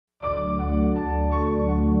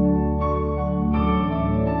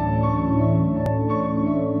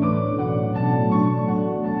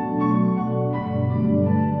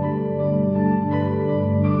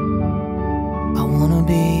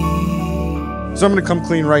So I'm gonna come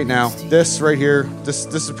clean right now. This right here, this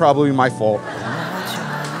is probably my fault.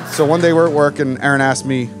 So one day we're at work and Erin asked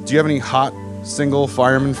me, do you have any hot single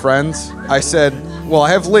fireman friends? I said, well, I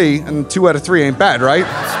have Leigh, and 2 out of 3 ain't bad, right?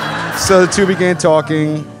 So the two began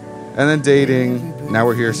talking and then dating. Now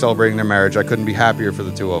we're here celebrating their marriage. I couldn't be happier for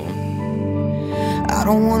the two of them. I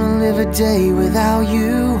don't want to live a day without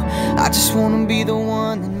you. I just want to be the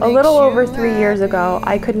one that makes A little over 3 years ago,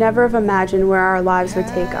 I could never have imagined where our lives would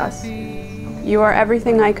take us. You are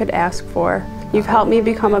everything I could ask for. You've helped me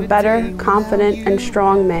become a better, confident, and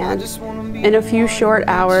strong man. In a few short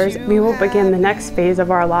hours, we will begin the next phase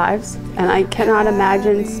of our lives, and I cannot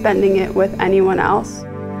imagine spending it with anyone else.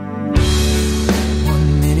 1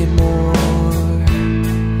 minute more,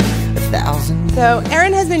 1,000. So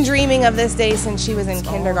Erin has been dreaming of this day since she was in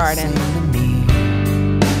kindergarten.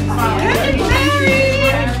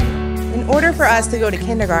 In order for us to go to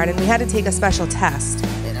kindergarten, we had to take a special test.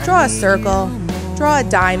 Draw a circle, draw a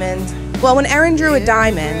diamond. Well, when Erin drew a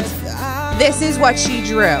diamond, this is what she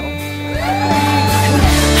drew.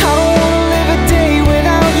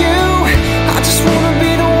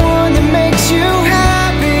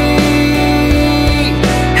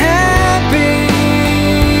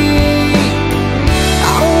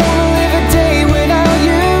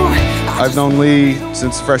 I've known Leigh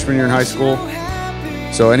since freshman year in high school.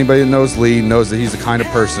 So anybody that knows Leigh knows that he's the kind of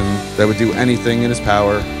person that would do anything in his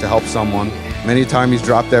power to help someone. Many a time he's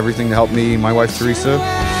dropped everything to help me, my wife Teresa.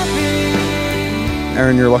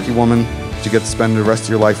 Erin, you're a lucky woman to get to spend the rest of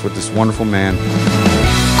your life with this wonderful man.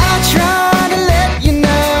 I try to let you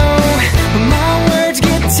know, but my words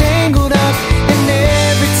get tangled up, and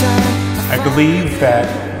every time I believe that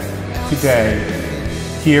today,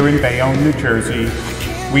 here in Bayonne, New Jersey,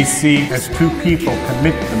 we see as two people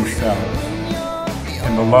commit themselves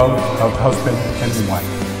in the love of husband and wife,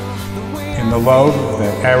 in the love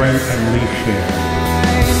that Erin and Leigh share.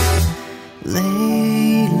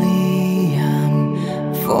 Lately I'm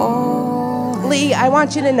falling. Leigh, I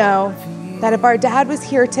want you to know that if our dad was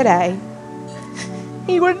here today,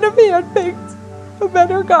 he wouldn't have handpicked a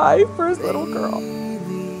better guy for his little girl.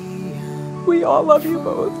 We all love you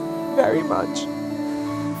both very much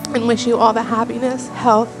and wish you all the happiness,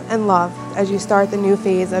 health, and love as you start the new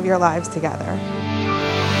phase of your lives together.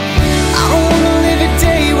 I don't want to live a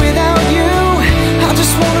day without you. I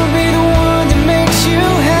just want to be the one that makes you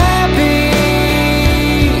happy.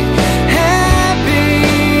 Happy.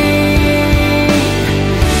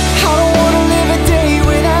 I don't want to live a day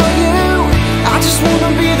without you. I just want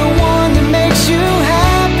to be the one that makes you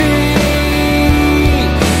happy.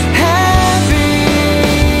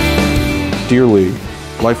 Happy. Dear Leigh,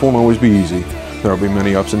 life won't always be easy. There will be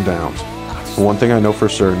many ups and downs. But one thing I know for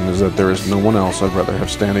certain is that there is no one else I'd rather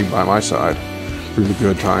have standing by my side through the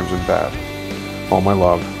good times and bad. All my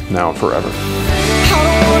love, now and forever. I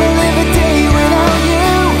don't want to live a day without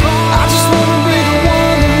you. I just want to be the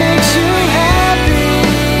one that makes you happy.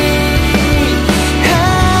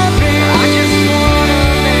 Happy. I just want to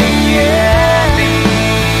make you happy.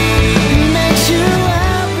 Makes you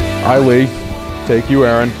happy. I, Leigh, take you,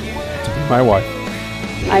 Erin, to be my wife.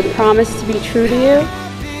 I promise to be true to you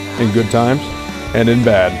In good times and in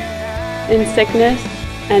bad. in sickness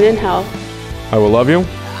and in health I will love you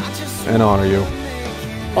and honor you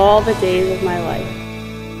all the days of my life.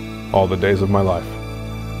 all the days of my life.